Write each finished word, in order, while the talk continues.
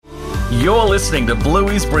You're listening to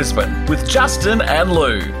Bluey's Brisbane with Justin and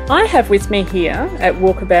Lou. I have with me here at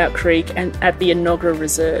Walkabout Creek and at the Enoggera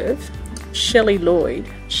Reserve, Shelley Lloyd.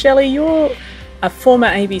 Shelley, you're a former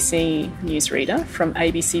ABC newsreader from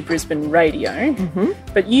ABC Brisbane Radio,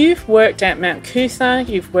 but you've worked at Mount Coot-tha,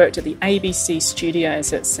 you've worked at the ABC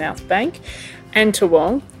studios at South Bank and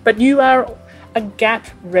Toowong, but you are a Gap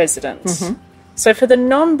resident. So for the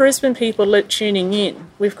non-Brisbane people tuning in,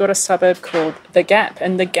 we've got a suburb called The Gap,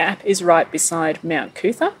 and The Gap is right beside Mount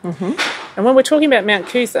Coot-tha. And when we're talking about Mount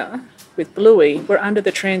Coot-tha with Bluey, we're under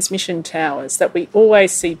the transmission towers that we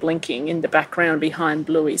always see blinking in the background behind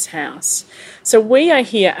Bluey's house. So we are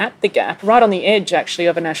here at The Gap, right on the edge actually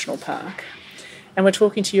of a national park, and we're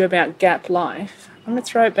talking to you about Gap life. I'm going to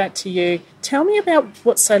throw it back to you. Tell me about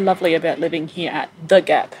what's so lovely about living here at The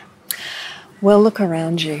Gap. Well, look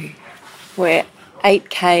around you. We're 8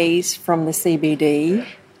 k's from the CBD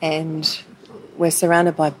and we're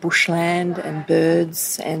surrounded by bushland and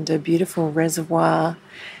birds and a beautiful reservoir.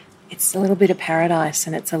 It's a little bit of paradise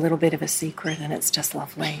and it's a little bit of a secret and it's just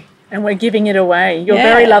lovely. And we're giving it away. You're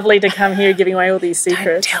very lovely to come here giving away all these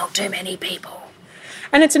secrets. Don't tell too many people.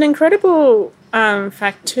 And it's an incredible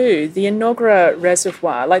fact too, the Enoggera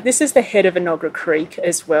Reservoir. Like, this is the head of Enoggera Creek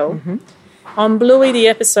as well. On Bluey, the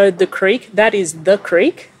episode The Creek, that is The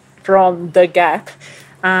Creek from The Gap,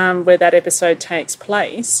 where that episode takes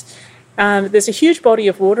place. There's a huge body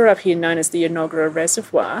of water up here known as the Enoggera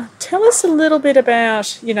Reservoir. Tell us a little bit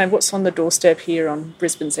about, what's on the doorstep here on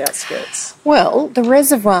Brisbane's outskirts. Well, the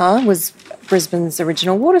reservoir was Brisbane's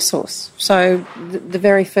original water source. So the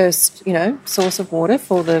very first, source of water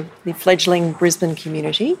for the fledgling Brisbane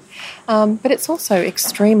community. But it's also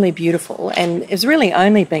extremely beautiful and it's really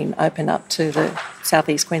only been opened up to the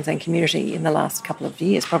southeast Queensland community in the last couple of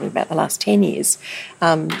years, probably about the last 10 years.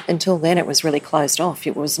 Until then it was really closed off.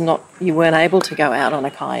 It was not, you weren't able to go out on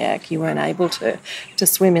a kayak, you weren't able to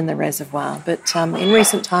swim in the reservoir. But in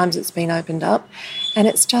recent times it's been opened up and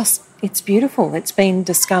it's beautiful. It's been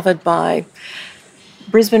discovered by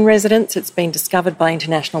Brisbane residents, it's been discovered by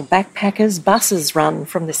international backpackers. Buses run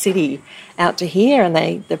from the city out to here and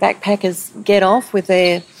the backpackers get off with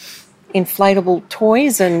their inflatable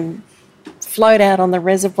toys and float out on the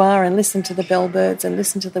reservoir and listen to the bellbirds and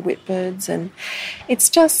listen to the whitbirds, and it's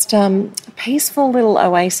just a peaceful little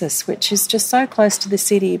oasis which is just so close to the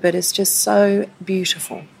city but it's just so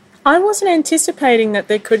beautiful. I wasn't anticipating that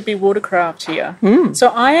there could be watercraft here. So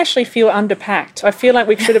I actually feel underpacked. I feel like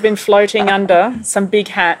we should have been floating under some big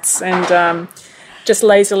hats and just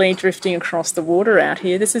lazily drifting across the water out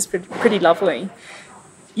here. This is pretty lovely.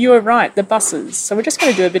 You are right, the buses. So we're just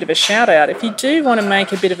going to do a bit of a shout out. If you do want to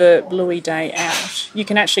make a bit of a Bluey day out, you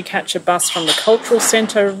can actually catch a bus from the Cultural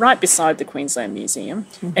Centre right beside the Queensland Museum,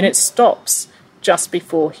 and it stops just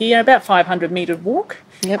before here, about 500-metre walk.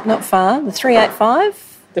 Yep, not far. The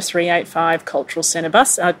 385. The 385 Cultural Centre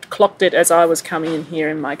bus. I clocked it as I was coming in here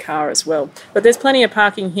in my car as well. But there's plenty of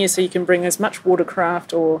parking here so you can bring as much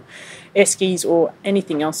watercraft or eskies or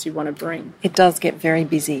anything else you want to bring. It does get very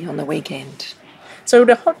busy on the weekend. So would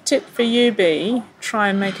a hot tip for you be try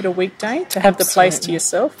and make it a weekday to have the place to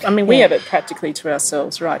yourself? I mean, we have it practically to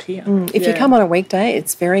ourselves right here. If you come on a weekday,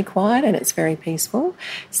 it's very quiet and it's very peaceful.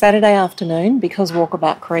 Saturday afternoon, because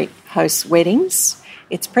Walkabout Creek hosts weddings,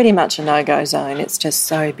 it's pretty much a no-go zone. It's just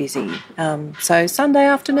so busy. So Sunday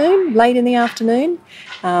afternoon, late in the afternoon,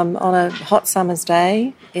 on a hot summer's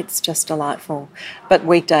day, it's just delightful. But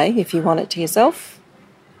weekday, if you want it to yourself,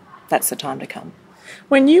 that's the time to come.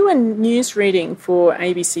 When you were news reading for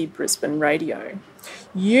ABC Brisbane Radio,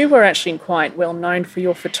 you were actually quite well known for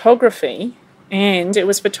your photography, and it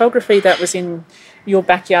was photography that was in your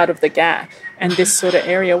backyard of The Gap and this sort of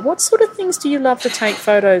area. What sort of things do you love to take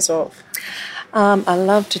photos of? I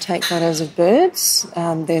love to take photos of birds.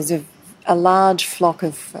 There's a large flock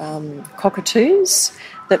of cockatoos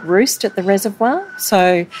that roost at the reservoir.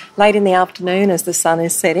 So late in the afternoon as the sun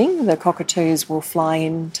is setting, the cockatoos will fly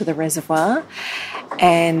into the reservoir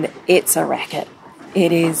and it's a racket.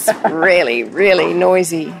 It is really, really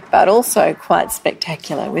noisy, but also quite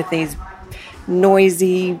spectacular with these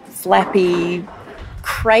noisy, flappy,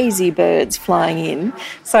 crazy birds flying in.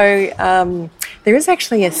 So there is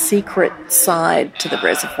actually a secret side to the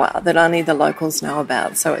reservoir that only the locals know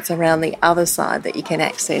about. So it's around the other side that you can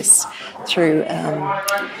access through, I'm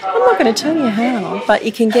not going to tell you how, but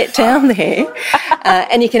you can get down there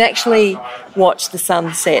and you can actually watch the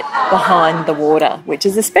sunset behind the water, which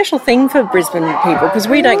is a special thing for Brisbane people because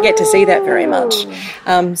we don't get to see that very much.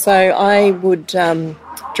 So I would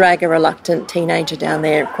drag a reluctant teenager down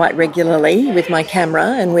there quite regularly with my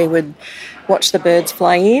camera and we would watch the birds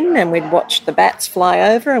fly in, and we'd watch the bats fly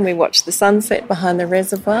over, and we watched the sunset behind the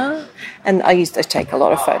reservoir. And I used to take a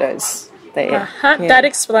lot of photos there. Yeah. That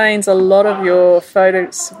explains a lot of your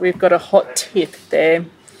photos. We've got a hot tip there.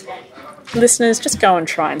 Listeners, just go and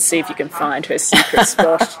try and see if you can find her secret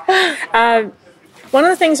spot. One of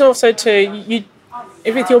the things also too,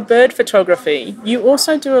 with your bird photography, you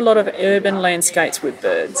also do a lot of urban landscapes with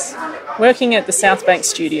birds. Working at the South Bank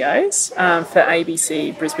studios for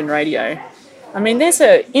ABC Brisbane Radio, I mean, there's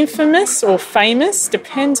a infamous or famous,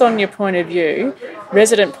 depends on your point of view,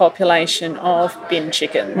 resident population of bin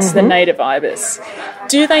chickens, the native ibis.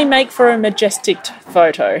 Do they make for a majestic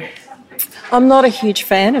photo? I'm not a huge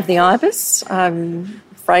fan of the ibis, I'm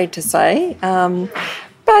afraid to say.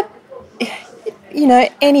 But, you know,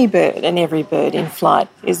 any bird and every bird in flight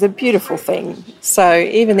is a beautiful thing. So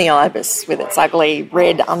even the ibis with its ugly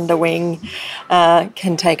red underwing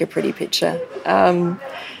can take a pretty picture.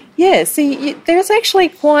 There's actually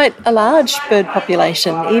quite a large bird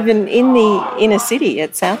population, even in the inner city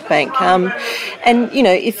at South Bank. And, you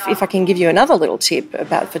know, if I can give you another little tip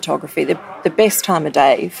about photography, the best time of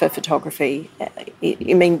day for photography,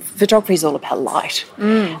 photography is all about light.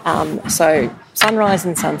 So sunrise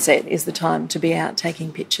and sunset is the time to be out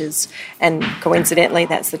taking pictures, and coincidentally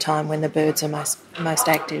that's the time when the birds are most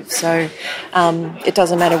active. So it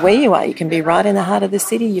doesn't matter where you are. You can be right in the heart of the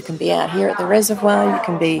city, you can be out here at the reservoir, you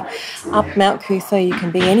can be up Mount Cootha, you can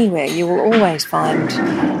be anywhere. You will always find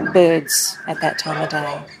birds at that time of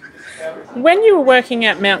day. When you were working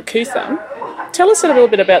at Mount Cootha, tell us a little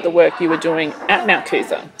bit about the work you were doing at Mount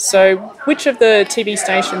Cootha. So which of the TV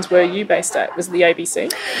stations were you based at? Was it the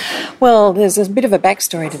ABC? Well, there's a bit of a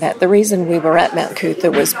backstory to that. The reason we were at Mount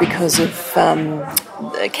Cootha was because of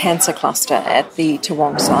the cancer cluster at the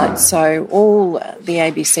Toowong site. So all the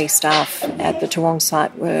ABC staff at the Toowong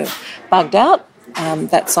site were bugged out.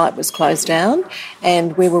 That site was closed down,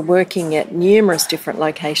 and we were working at numerous different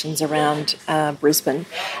locations around Brisbane.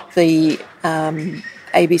 The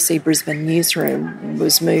ABC Brisbane newsroom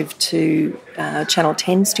was moved to Channel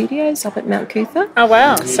 10 studios up at Mount Cootha. Oh,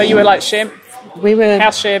 wow. So you were like house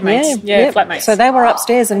share mates, flatmates. So they were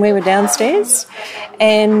upstairs and we were downstairs,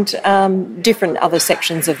 and different other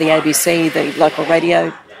sections of the ABC, the local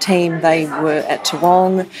radio team, they were at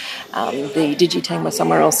Toowong, the Digi team was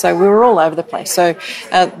somewhere else, so we were all over the place. So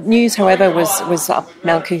news, however, was up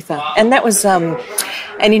Mount Cootha, and that was an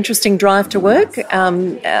interesting drive to work.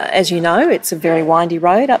 As you know, it's a very windy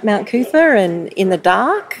road up Mount Cootha, and in the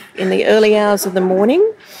dark, in the early hours of the morning,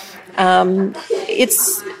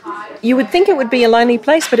 you would think it would be a lonely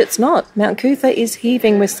place, but it's not. Mount Cootha is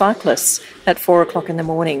heaving with cyclists at 4 o'clock in the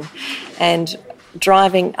morning, and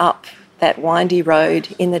driving up that windy road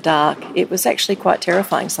in the dark, it was actually quite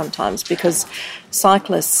terrifying sometimes, because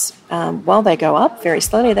cyclists, while they go up very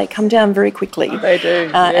slowly, they come down very quickly. They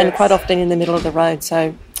do, yes. And quite often in the middle of the road.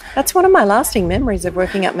 So that's one of my lasting memories of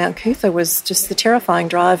working up Mount Cootha, was just the terrifying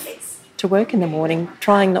drive to work in the morning,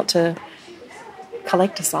 trying not to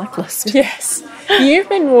collect a cyclist. Yes. You've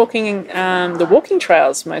been walking the walking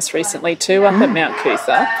trails most recently too up at Mount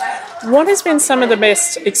Cootha. What has been some of the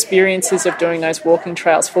best experiences of doing those walking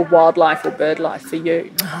trails for wildlife or bird life for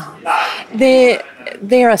you?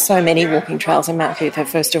 There are so many walking trails in Mount Cootha,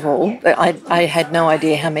 first of all. I had no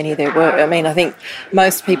idea how many there were. I mean, I think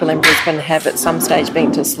most people in Brisbane have at some stage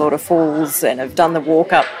been to Slaughter Falls and have done the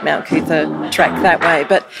walk up Mount Cootha track that way.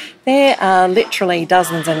 But there are literally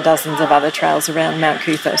dozens and dozens of other trails around Mount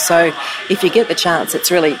Cootha. So if you get the chance, it's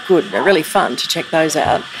really good, really fun to check those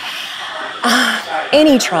out.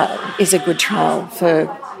 Any trail is a good trail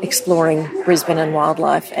for exploring Brisbane and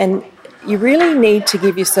wildlife, and you really need to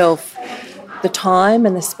give yourself the time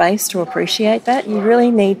and the space to appreciate that. You really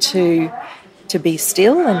need to be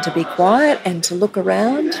still and to be quiet and to look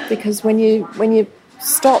around, because when you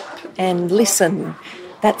stop and listen,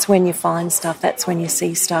 that's when you find stuff, that's when you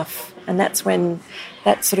see stuff, and that's when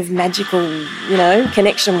that sort of magical,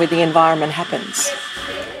 connection with the environment happens.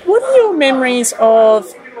 What are your memories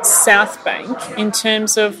of South Bank in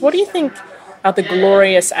terms of, what do you think are the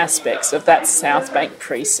glorious aspects of that South Bank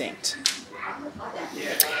precinct?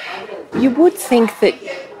 You would think that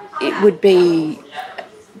it would be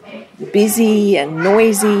busy and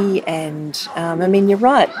noisy, and you're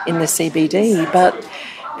right in the CBD, but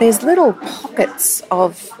there's little pockets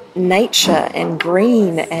of nature and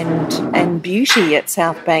green and beauty at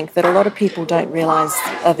South Bank that a lot of people don't realise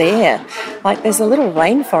are there. Like, there's a little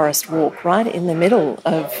rainforest walk right in the middle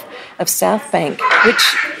of South Bank,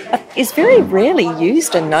 which is very rarely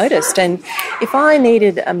used and noticed. And if I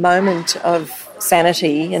needed a moment of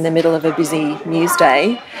sanity in the middle of a busy news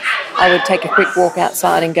day, I would take a quick walk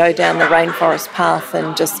outside and go down the rainforest path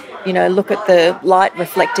and just look at the light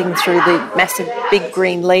reflecting through the massive big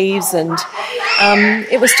green leaves, and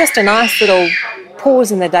it was just a nice little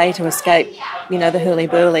pause in the day to escape, the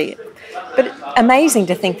hurly-burly. But amazing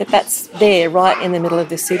to think that that's there right in the middle of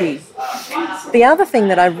the city. The other thing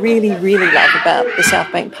that I really, really love about the South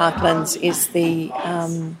Bank Parklands is the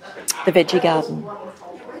veggie garden.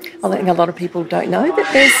 I think a lot of people don't know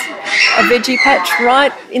that there's a veggie patch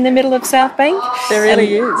right in the middle of South Bank. There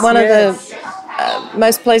really is. One of the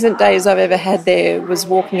most pleasant days I've ever had there was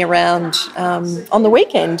walking around on the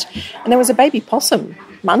weekend, and there was a baby possum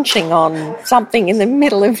munching on something in the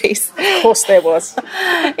middle of this. Of course there was.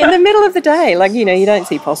 In the middle of the day. You don't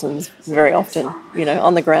see possums very often,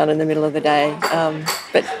 on the ground in the middle of the day.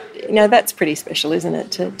 But that's pretty special, isn't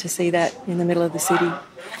it, to see that in the middle of the city.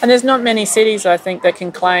 And there's not many cities, I think, that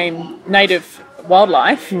can claim native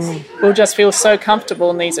wildlife. We'll just feel so comfortable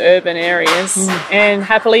in these urban areas and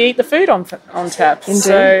happily eat the food on tap. Indeed.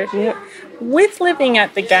 So yep. With living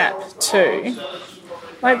at the Gap too,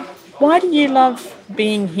 why do you love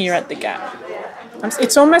being here at the Gap?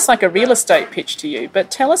 It's almost like a real estate pitch to you, but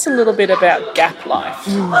tell us a little bit about Gap life.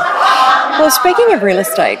 Well, speaking of real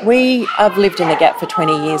estate, I've lived in the Gap for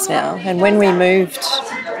 20 years now, and when we moved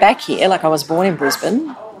back here, I was born in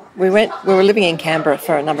Brisbane, we were living in Canberra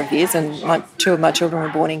for a number of years, and two of my children were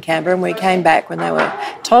born in Canberra, and we came back when they were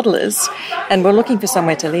toddlers and were looking for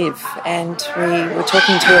somewhere to live, and we were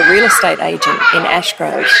talking to a real estate agent in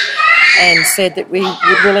Ashgrove and said that we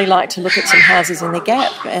would really like to look at some houses in the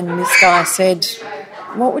Gap. And this guy said,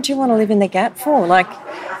 what would you want to live in the Gap for?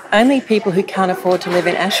 Only people who can't afford to live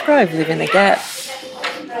in Ashgrove live in the Gap.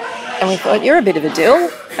 And we thought, you're a bit of a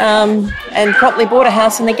dill, and promptly bought a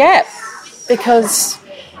house in the Gap. Because,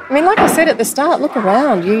 like I said at the start, look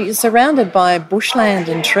around. You're surrounded by bushland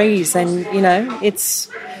and trees, and, it's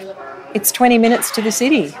 20 minutes to the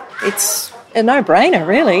city. It's a no-brainer,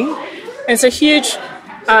 really. It's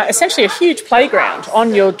essentially a huge playground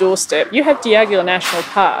on your doorstep. You have Diagula National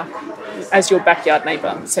Park as your backyard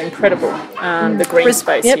neighbour. It's incredible, the green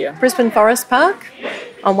space here. Brisbane Forest Park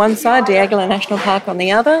on one side, Diagula National Park on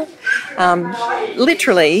the other.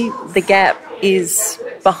 Literally, the Gap is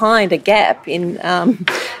behind a gap in...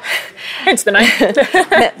 hence the name.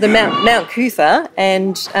 the Mount Cootha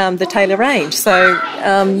and the Taylor Range. So,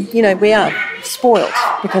 we are spoilt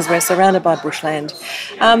because we're surrounded by bushland.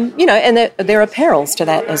 And there are perils to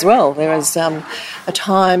that as well. There was a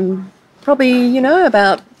time, probably,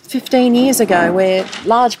 about 15 years ago, where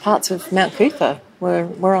large parts of Mount Cootha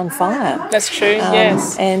were on fire. That's true,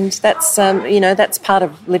 yes. And that's, that's part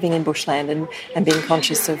of living in bushland and being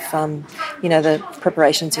conscious of, the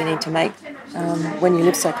preparations you need to make when you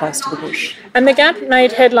live so close to the bush. And the Gap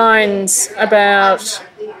made headlines about,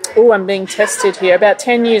 I'm being tested here, about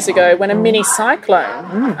 10 years ago when a mini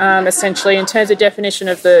cyclone, essentially, in terms of definition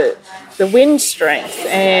of the wind strength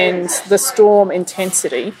and the storm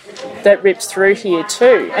intensity that rips through here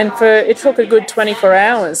too. And it took a good 24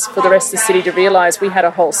 hours for the rest of the city to realise we had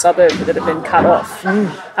a whole suburb that had been cut off.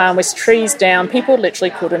 With trees down, people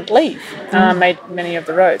literally couldn't leave, made many of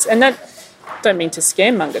the roads. And that, don't mean to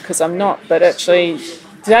scaremonger because I'm not, but actually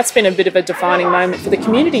that's been a bit of a defining moment for the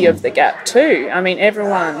community of the Gap too.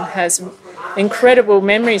 Everyone has incredible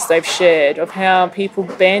memories they've shared of how people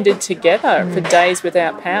banded together for days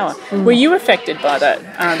without power. Were you affected by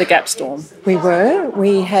that, the Gap storm? We were.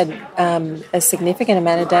 We had a significant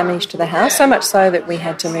amount of damage to the house, so much so that we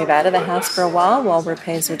had to move out of the house for a while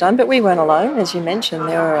repairs were done. But we weren't alone, as you mentioned.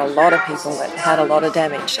 There were a lot of people that had a lot of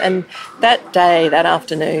damage. And that day, that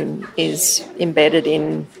afternoon, is embedded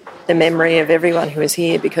in the memory of everyone who was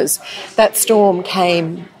here, because that storm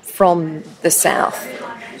came from the south.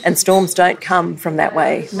 And storms don't come from that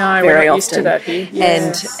way very often. We're not used to that here.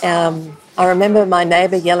 Yes. And I remember my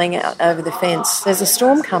neighbour yelling out over the fence, there's a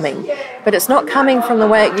storm coming, but it's not coming from the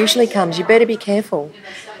way it usually comes. You better be careful.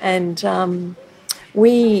 And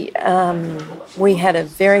we had a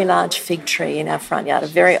very large fig tree in our front yard, a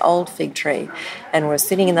very old fig tree, and we're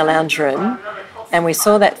sitting in the lounge room, and we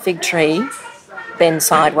saw that fig tree bend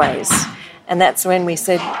sideways. And that's when we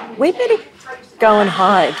said, we better go and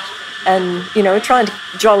hide. And, we're trying to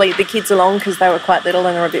jolly the kids along because they were quite little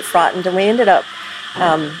and they were a bit frightened. And we ended up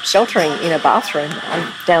sheltering in a bathroom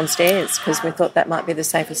downstairs because we thought that might be the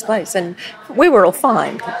safest place. And we were all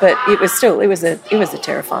fine, but it was a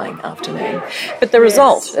terrifying afternoon. But the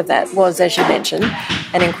result of that was, as you mentioned,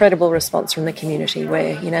 an incredible response from the community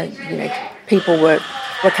where, people were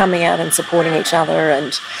coming out and supporting each other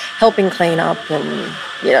and helping clean up and,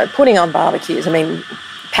 putting on barbecues.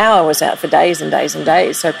 power was out for days and days and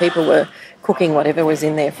days, so people were cooking whatever was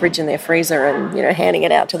in their fridge and their freezer and, handing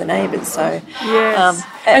it out to the neighbours. So, yes.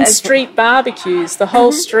 And street barbecues, the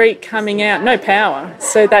whole street coming out, no power.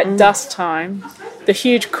 So that dust time, the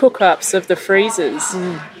huge cook-ups of the freezers.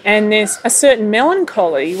 And there's a certain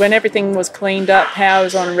melancholy when everything was cleaned up, power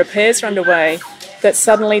was on and repairs were underway, that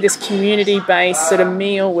suddenly this community-based sort of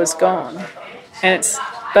meal was gone.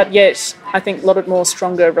 But yet, I think a lot of more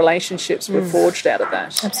stronger relationships were forged out of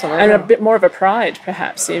that. Absolutely. And a bit more of a pride,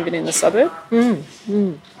 perhaps, even in the suburb.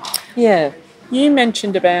 Yeah. You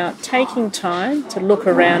mentioned about taking time to look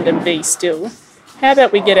around and be still. How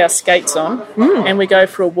about we get our skates on and we go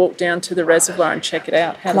for a walk down to the reservoir and check it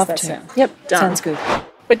out? How does that sound? Yep, Done. sounds good.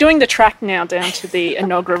 We're doing the track now down to the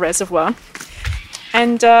Enoggera Reservoir.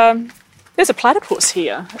 And there's a platypus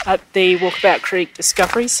here at the Walkabout Creek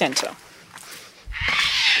Discovery Centre.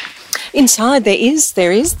 Inside there's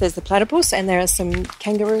the platypus, and there are some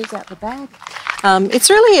kangaroos out the back. It's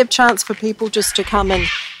really a chance for people just to come and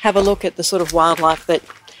have a look at the sort of wildlife that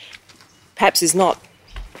perhaps is not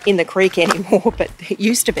in the creek anymore, but it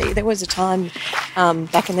used to be. There was a time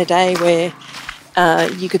back in the day where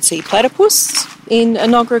you could see platypus in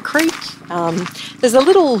Enoggera Creek. There's a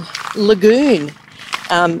little lagoon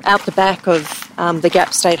out the back of the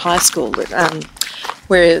Gap State High School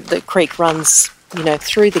where the creek runs,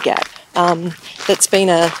 through the gap. That's been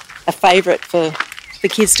a favourite for the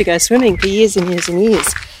kids to go swimming for years and years and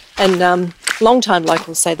years. And long-time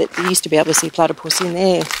locals say that they used to be able to see platypus in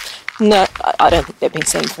there. No, I don't think they've been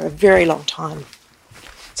seen for a very long time.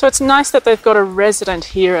 So it's nice that they've got a resident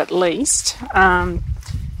here at least,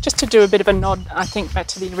 just to do a bit of a nod, I think, back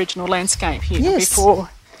to the original landscape here. Yes. Before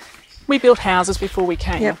we built houses before we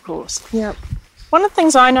came, Yep. of course. Yep. One of the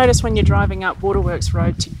things I noticed when you're driving up Waterworks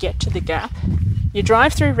Road to get to the Gap, you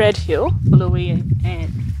drive through Red Hill, Bluey and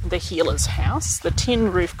the Healer's house, the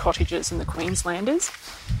tin roof cottages and the Queenslanders.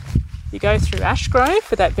 You go through Ashgrove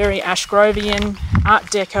with that very Ashgrovian Art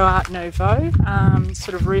Deco, Art Nouveau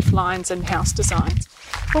sort of roof lines and house designs.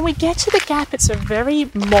 When we get to the Gap, it's a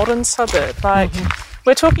very modern suburb.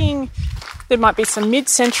 We're talking, there might be some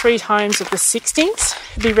mid-century homes of the 60s.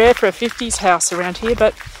 It'd be rare for a 50s house around here,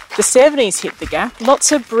 but the 70s hit the Gap.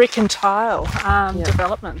 Lots of brick and tile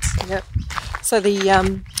developments. Yep. So the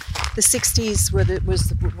 60s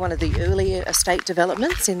was one of the earlier estate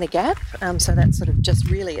developments in the Gap. So that's sort of just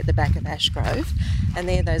really at the back of Ashgrove, and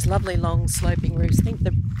there those lovely long sloping roofs.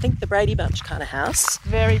 Think the Brady Bunch kind of house.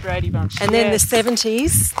 Very Brady Bunch. And then the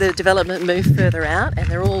 70s, the development moved further out, and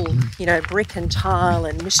they're all brick and tile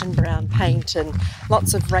and mission brown paint and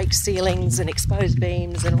lots of raked ceilings and exposed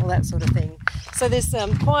beams and all that sort of thing. So there's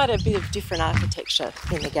quite a bit of different architecture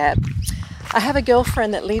in the Gap. I have a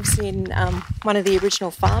girlfriend that lives in one of the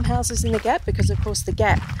original farmhouses in the Gap, because of course the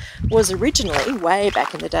Gap was originally, way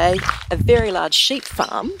back in the day, a very large sheep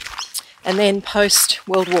farm, and then post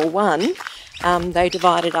World War One, they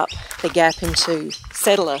divided up the Gap into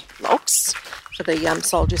settler blocks for the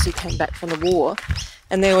soldiers who came back from the war,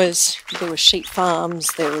 and there was sheep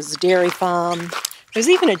farms, there was a dairy farm, there was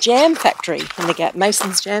even a jam factory in the Gap,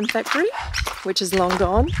 Mason's Jam Factory, which is long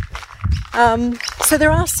gone. So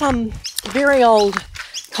there are some very old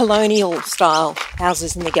colonial style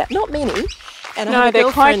houses in the Gap, not many. And no, they're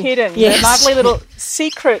quite hidden. Yes. They're lovely little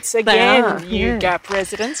secrets again, are, you Gap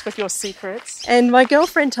residents with your secrets. And my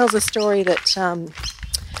girlfriend tells a story that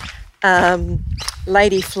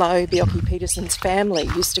Lady Flo, Bjorky Peterson's family,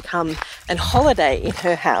 used to come and holiday in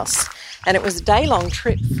her house. And it was a day-long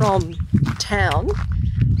trip from town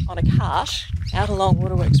on a cart out along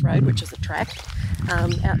Waterworks Road, which is a track,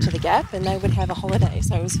 out to the Gap, and they would have a holiday.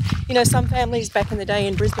 So it was, some families back in the day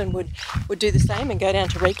in Brisbane would do the same and go down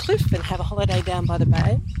to Redcliffe and have a holiday down by the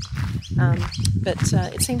bay. But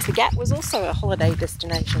it seems the Gap was also a holiday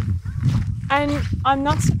destination. And I'm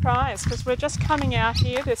not surprised, because we're just coming out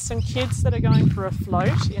here. There's some kids that are going for a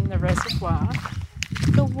float in the reservoir.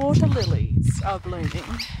 The water lilies are blooming.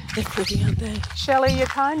 They're pretty, aren't they? Shelley, you're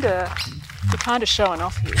kind of showing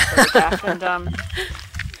off here for the Gap, and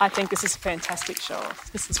I think this is a fantastic show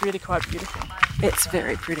off. This is really quite beautiful. It's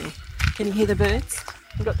very pretty. Can you hear the birds?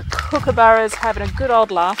 We've got the kookaburras having a good old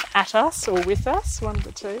laugh at us or with us, one of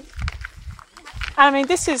the two. I mean,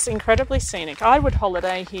 this is incredibly scenic. I would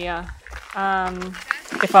holiday here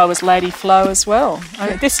if I was Lady Flo as well. I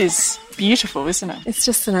mean, this is beautiful, isn't it? It's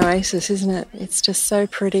just an oasis, isn't it? It's just so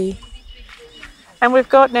pretty. And we've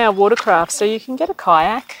got now watercraft, so you can get a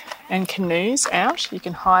kayak and canoes out. You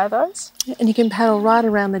can hire those. And you can paddle right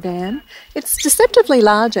around the dam. It's deceptively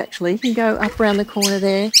large, actually. You can go up around the corner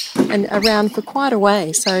there and around for quite a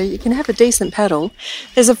way, so you can have a decent paddle.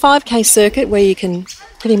 There's a 5K circuit where you can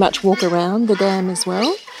pretty much walk around the dam as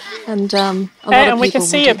well. And we can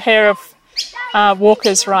see a pair of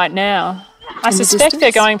walkers right now. I suspect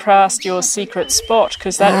they're going past your secret spot,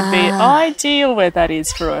 because that would be ideal where that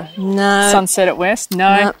is for a sunset at West.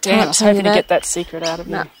 No, damn, I was hoping to get that secret out of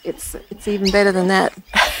you. No, it's even better than that.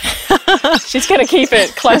 She's going to keep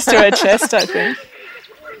it close to her chest, I think.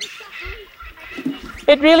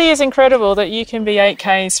 It really is incredible that you can be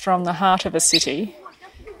 8Ks from the heart of a city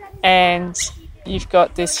and you've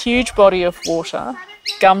got this huge body of water,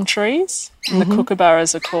 gum trees, and the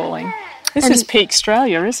kookaburras are calling. This is peak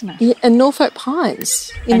Australia, isn't it? Yeah, and Norfolk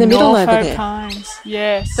pines in the middle over there. Norfolk pines,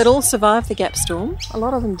 yes. That all survived the Gap storm. A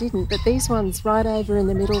lot of them didn't, but these ones right over in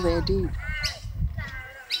the middle there did.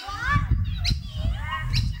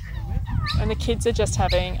 And the kids are just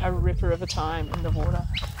having a ripper of a time in the water.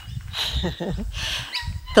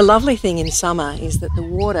 The lovely thing in summer is that the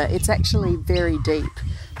water, it's actually very deep,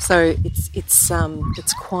 so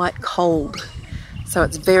it's quite cold. So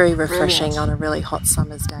it's very refreshing on a really hot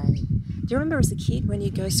summer's day. Do you remember as a kid when you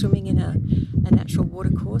go swimming in a natural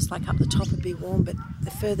water course, like up the top would be warm, but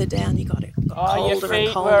the further down you got colder your feet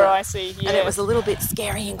and colder. were icy, yes. And it was a little bit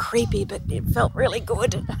scary and creepy, but it felt really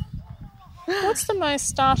good. What's the most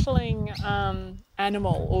startling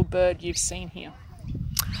animal or bird you've seen here?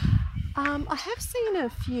 I have seen a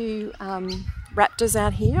few raptors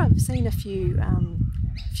out here. I've seen a few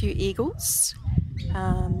eagles.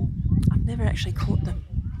 I've never actually caught them,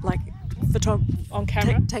 like on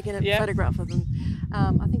camera, taken a photograph of them.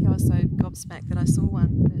 I think I was so gobsmacked that I saw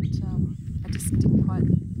one that I just didn't quite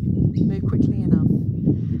move quickly enough.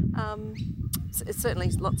 It's certainly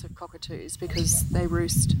lots of cockatoos because they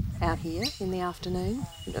roost out here in the afternoon,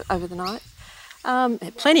 over the night.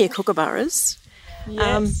 Plenty of kookaburras.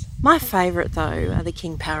 Yes. My favourite though are the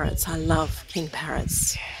king parrots. I love king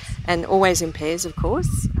parrots, and always in pairs, of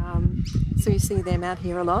course. So you see them out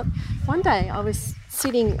here a lot. One day I was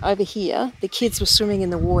sitting over here, the kids were swimming in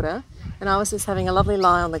the water, and I was just having a lovely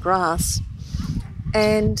lie on the grass,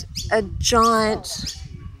 and a giant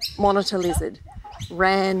monitor lizard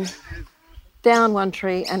ran down one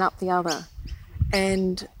tree and up the other,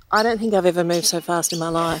 and I don't think I've ever moved so fast in my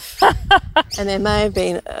life. And there may have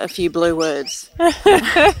been a few blue words,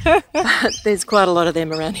 but there's quite a lot of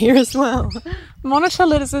them around here as well. Monitor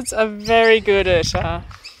lizards are very good at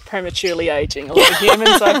prematurely aging a lot of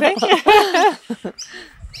humans, I think.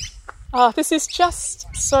 Oh, this is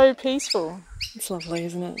just so peaceful. It's lovely,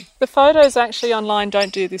 isn't it? The photos actually online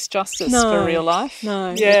don't do this justice for real life.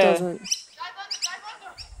 No, it doesn't.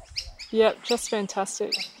 Yep, just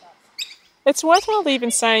fantastic. It's worthwhile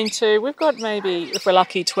even saying too, we've got maybe, if we're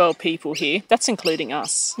lucky, 12 people here. That's including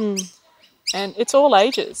us. And it's all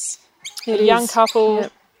ages. A young couple,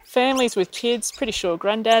 families with kids. Pretty sure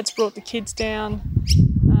granddad's brought the kids down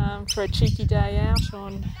for a cheeky day out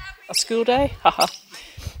on a school day.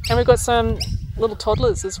 And we've got some little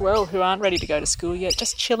toddlers as well who aren't ready to go to school yet,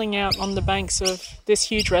 just chilling out on the banks of this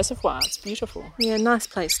huge reservoir. It's beautiful. Yeah, nice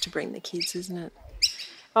place to bring the kids, isn't it?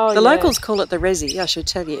 Oh, the locals call it the resi, I should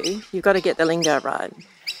tell you. You've got to get the lingo right.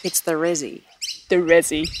 It's the resi. The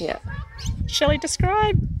resi. Yeah. Shelley,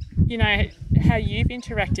 describe, how you've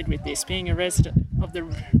interacted with this, being a resident of the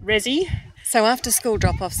resi. So after school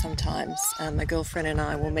drop-off sometimes, a girlfriend and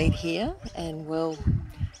I will meet here and we'll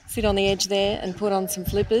sit on the edge there and put on some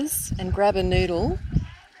flippers and grab a noodle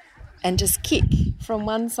and just kick from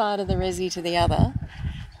one side of the resi to the other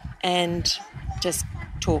and just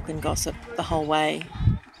talk and gossip the whole way.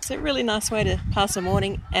 It's a really nice way to pass a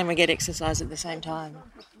morning and we get exercise at the same time.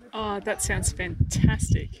 Oh, that sounds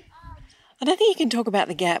fantastic. I don't think you can talk about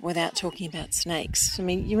the Gap without talking about snakes. I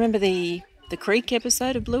mean, you remember the Creek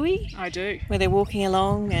episode of Bluey? I do. Where they're walking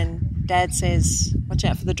along and Dad says, watch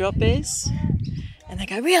out for the drop bears. And they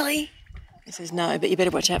go, really? He says, no, but you better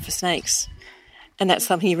watch out for snakes. And that's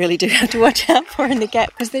something you really do have to watch out for in the Gap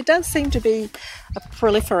because there does seem to be a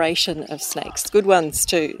proliferation of snakes. Good ones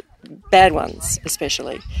too, bad ones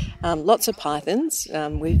especially. Lots of pythons.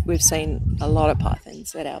 We've seen a lot of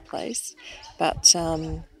pythons at our place, but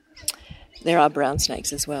there are brown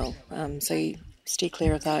snakes as well. So you steer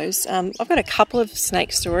clear of those. I've got a couple of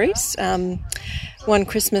snake stories. One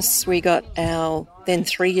Christmas we got our then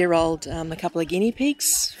 3-year-old a couple of guinea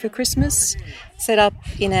pigs for Christmas, set up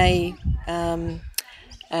in a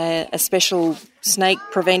special snake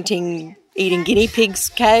preventing eating guinea pigs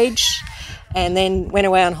cage, and then went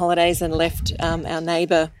away on holidays and left our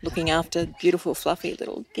neighbour looking after beautiful, fluffy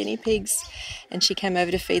little guinea pigs. And she came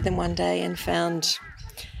over to feed them one day and found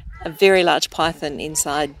a very large python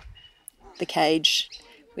inside the cage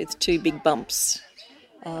with 2 big bumps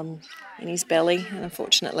in his belly. And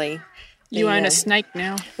unfortunately... You own a snake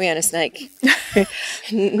now. We own a snake,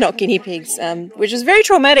 not guinea pigs, which is very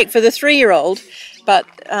traumatic for the 3-year-old, but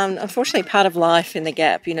unfortunately part of life in the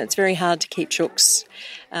Gap. You know, it's very hard to keep chooks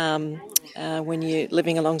when you're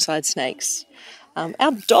living alongside snakes.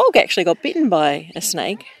 Our dog actually got bitten by a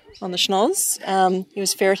snake on the schnoz. He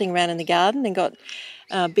was ferreting around in the garden and got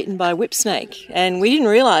bitten by a whip snake, and we didn't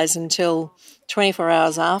realise until 24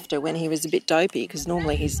 hours after, when he was a bit dopey, because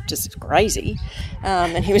normally he's just crazy,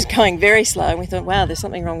 and he was going very slow, and we thought, wow, there's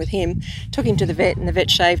something wrong with him. Took him to the vet, and the vet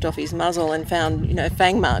shaved off his muzzle and found,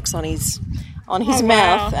 fang marks on his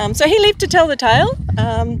mouth. Wow. So he lived to tell the tale,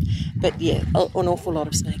 but yeah, an awful lot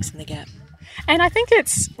of snakes in the Gap. And I think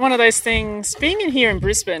it's one of those things, being in here in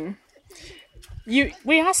Brisbane,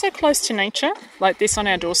 we are so close to nature, like this on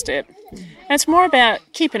our doorstep, and it's more about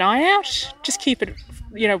keep an eye out, just keep it,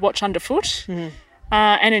 watch underfoot,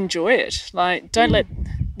 and enjoy it. Like, don't let,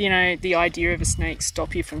 the idea of a snake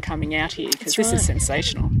stop you from coming out here, because this is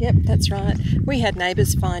sensational. Yep, that's right. We had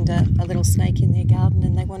neighbours find a little snake in their garden,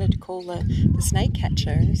 and they wanted to call the snake catcher,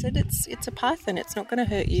 and we said, it's a python, it's not going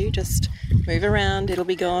to hurt you, just move around, it'll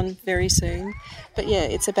be gone very soon. But yeah,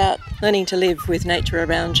 it's about learning to live with nature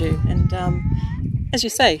around you, and as you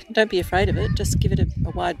say, don't be afraid of it, just give it a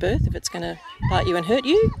wide berth if it's going to bite you and hurt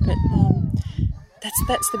you, but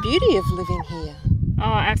that's the beauty of living here.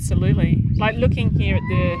 Oh, absolutely. Like looking here at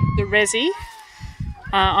the resi,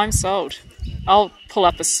 I'm sold. I'll pull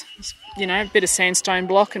up a bit of sandstone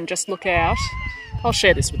block and just look out. I'll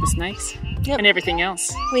share this with the snakes and everything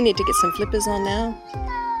else. We need to get some flippers on now.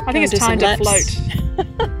 I think it's time to float.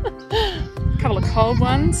 A couple of cold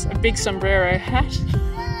ones, a big sombrero hat.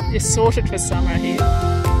 You're sorted for summer here.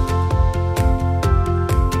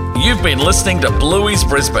 You've been listening to Bluey's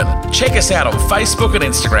Brisbane. Check us out on Facebook and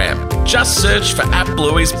Instagram. Just search for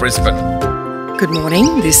 @Bluey's Brisbane. Good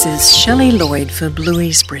morning, this is Shelley Lloyd for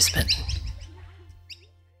Bluey's Brisbane.